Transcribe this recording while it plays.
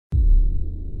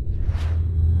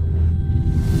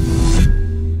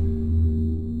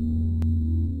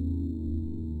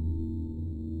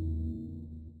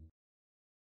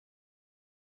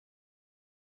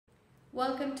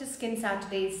welcome to Skin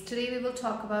Saturdays. Today we will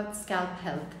talk about scalp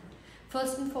health.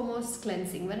 First and foremost,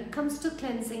 cleansing. When it comes to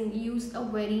cleansing, use a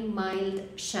very mild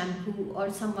shampoo or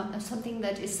something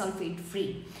that is sulfate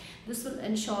free. This will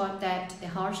ensure that the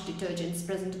harsh detergents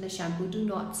present in the shampoo do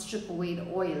not strip away the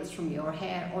oils from your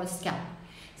hair or scalp.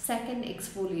 Second,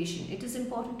 exfoliation. It is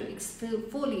important to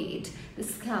exfoliate the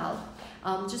scalp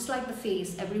just like the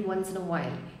face every once in a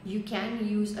while. You can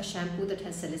use a shampoo that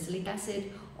has salicylic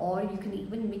acid, or you can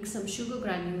even mix some sugar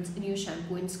granules in your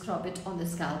shampoo and scrub it on the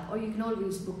scalp, or you can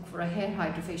always look for a hair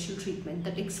hydrofacial treatment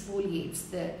that exfoliates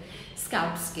the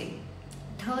scalp skin.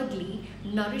 Thirdly,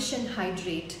 nourish and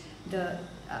hydrate the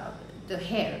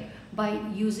hair by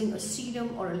using a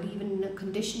serum or a leave-in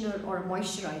conditioner or a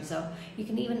moisturizer. You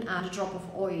can even add a drop of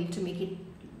oil to make it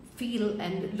feel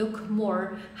and look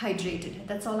more hydrated.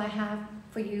 That's all I have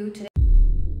for you today.